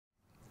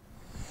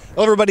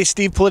Hello, everybody.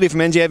 Steve Politi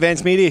from NJ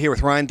Advanced Media here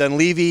with Ryan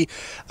Dunleavy.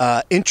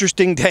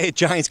 Interesting day at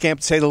Giants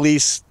camp, to say the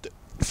least.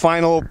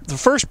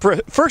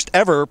 The first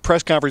ever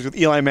press conference with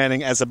Eli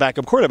Manning as a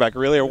backup quarterback.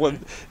 Really,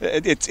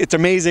 it's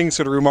amazing,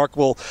 sort of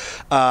remarkable.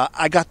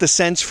 I got the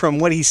sense from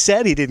what he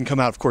said. He didn't come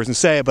out, of course, and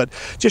say it, but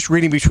just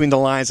reading between the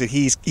lines that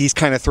he's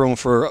kind of thrown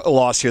for a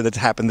loss here that's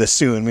happened this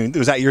soon. I mean,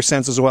 was that your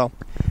sense as well?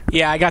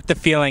 Yeah, I got the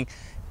feeling.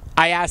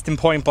 I asked him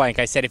point blank.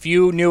 I said, if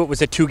you knew it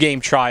was a 2-game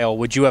trial,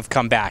 would you have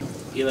come back?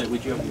 Eli,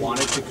 would you have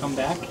wanted to come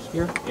back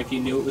here if you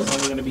knew it was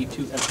only going to be a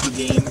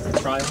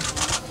 2-game trial?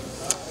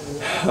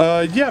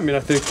 Yeah, I mean,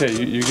 I think, hey,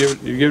 you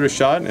give it a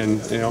shot,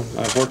 and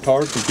I've worked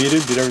hard,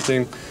 competed, did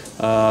everything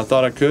I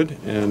thought I could,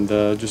 and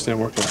just didn't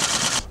work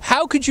out.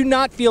 How could you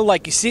not feel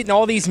like you sit in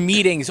all these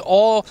meetings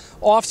all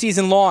off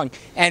season long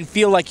and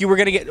feel like we're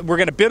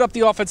gonna build up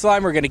the offensive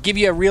line, we're gonna give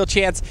you a real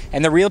chance,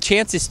 and the real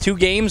chance is 2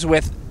 games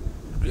with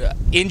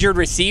injured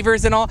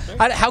receivers and all?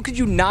 How could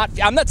you not?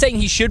 I'm not saying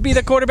he should be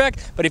the quarterback,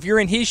 but if you're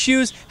in his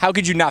shoes, how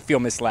could you not feel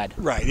misled?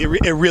 Right.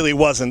 It really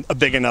wasn't a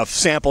big enough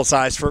sample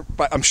size for,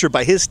 I'm sure,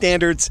 by his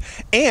standards.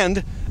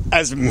 And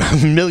as a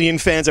million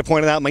fans have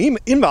pointed out in my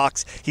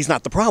inbox, he's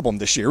not the problem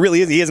this year.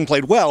 Really, he hasn't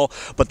played well,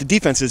 but the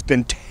defense has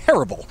been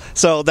terrible.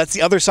 So that's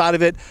the other side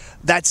of it.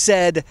 That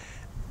said,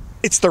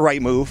 it's the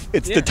right move.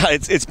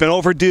 It's been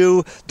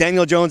overdue.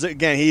 Daniel Jones,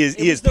 again, he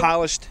is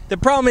polished. The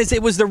problem is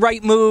it was the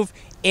right move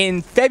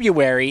in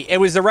February. It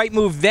was the right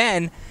move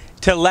then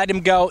to let him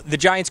go. The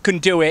Giants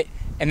couldn't do it,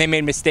 and they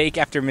made mistake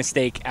after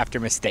mistake after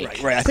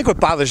mistake. Right. I think what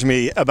bothers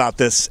me about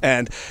this,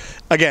 and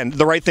again,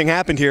 the right thing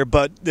happened here,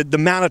 but the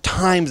amount of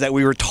times that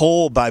we were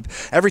told by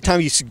every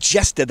time you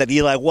suggested that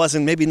Eli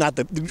wasn't maybe not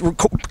the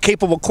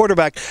capable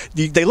quarterback,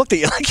 they looked at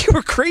you like you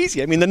were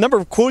crazy. I mean, the number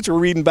of quotes we're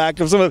reading back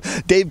of some of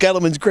Dave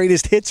Gettleman's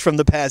greatest hits from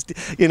the past,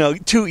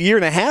 2 year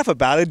and a half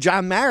about it,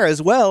 John Mara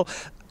as well.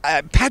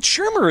 Pat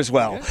Shurmur as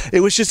well. Yeah. It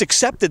was just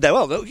accepted that,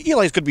 well, Eli's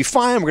going to be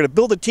fine. We're going to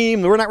build a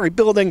team. We're not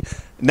rebuilding.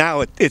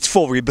 Now it's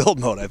full rebuild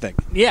mode, I think.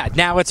 Yeah,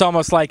 now it's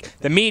almost like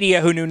the media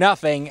who knew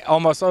nothing,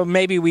 almost, oh,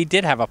 maybe we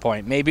did have a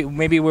point. Maybe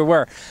we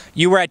were.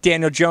 You were at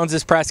Daniel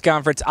Jones's press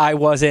conference. I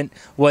wasn't.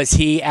 Was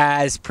he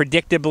as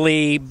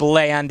predictably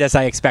bland as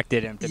I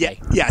expected him to be?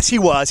 Yes, he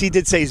was. He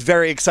did say he's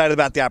very excited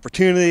about the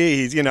opportunity.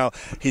 He's going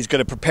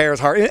to prepare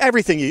his heart.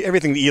 Everything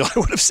that Eli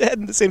would have said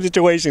in the same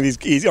situation.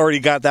 He's already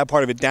got that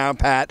part of it down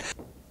pat.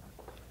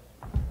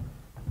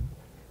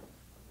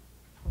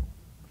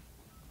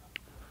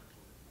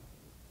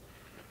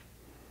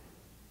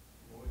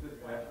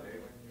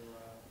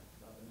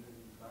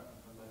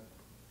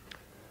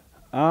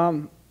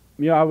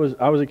 Yeah, I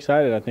was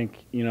excited. I think,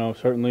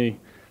 certainly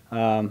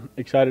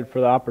excited for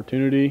the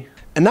opportunity.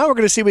 And now we're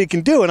going to see what he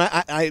can do, and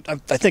I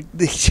think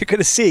you're going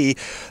to see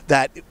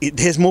that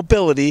his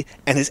mobility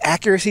and his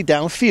accuracy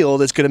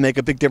downfield is going to make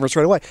a big difference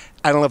right away.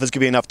 I don't know if it's going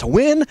to be enough to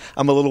win.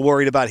 I'm a little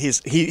worried about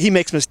he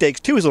makes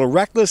mistakes too. He's a little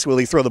reckless. Will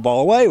he throw the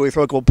ball away? Will he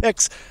throw a couple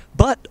picks?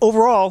 But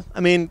overall,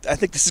 I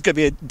think this is going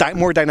to be a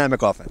more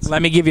dynamic offense.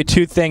 Let me give you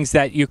 2 things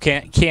that you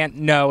can't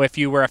know if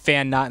you were a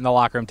fan not in the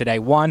locker room today.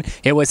 One,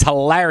 it was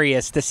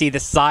hilarious to see the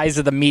size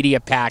of the media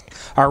pack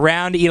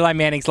around Eli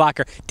Manning's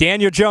locker.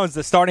 Daniel Jones,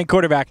 the starting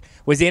quarterback,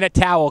 was in a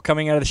towel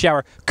coming out of the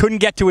shower. Couldn't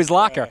get to his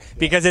locker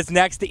because it's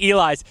next to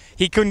Eli's.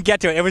 He couldn't get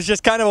to it. It was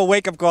just kind of a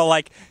wake-up call,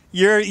 like,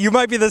 you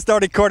might be the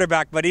starting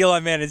quarterback, but Eli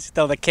Manning is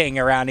still the king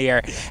around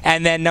here.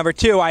 And then number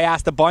 2, I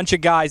asked a bunch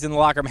of guys in the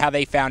locker room how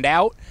they found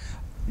out.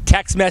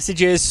 Text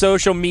messages,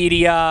 social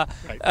media,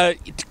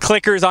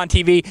 clickers on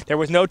TV. There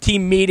was no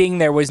team meeting.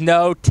 There was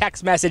no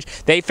text message.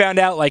 They found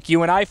out like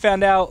you and I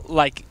found out,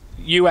 like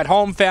you at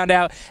home found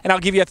out. And I'll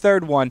give you a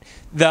third one.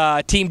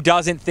 The team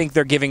doesn't think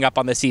they're giving up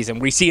on the season.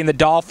 We see in the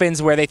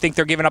Dolphins where they think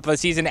they're giving up on the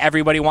season,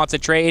 everybody wants a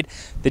trade.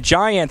 The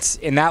Giants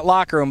in that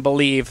locker room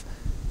believe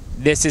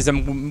this is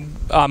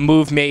a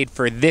move made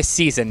for this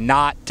season,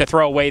 not to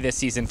throw away this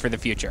season for the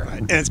future. Right.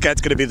 And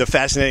that's going to be the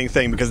fascinating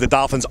thing because the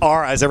Dolphins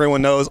are, as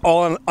everyone knows,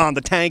 all on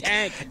the tank.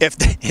 If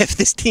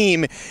this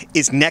team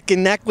is neck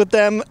and neck with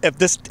them,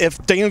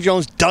 if Daniel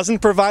Jones doesn't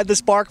provide the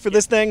spark for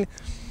this thing,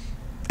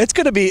 it's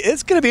going to be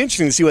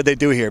interesting to see what they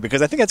do here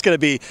because I think it's going to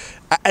be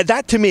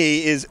that to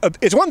me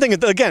it's one thing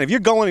again if you're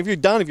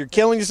done, if you're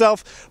killing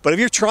yourself, but if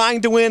you're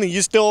trying to win and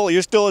you're still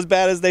as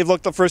bad as they've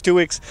looked the first 2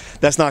 weeks,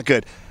 that's not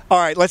good. All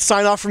right, let's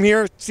sign off from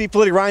here. Steve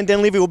Politi, Ryan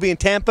Dunleavy will be in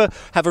Tampa,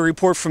 have a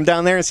report from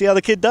down there and see how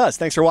the kid does.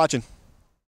 Thanks for watching.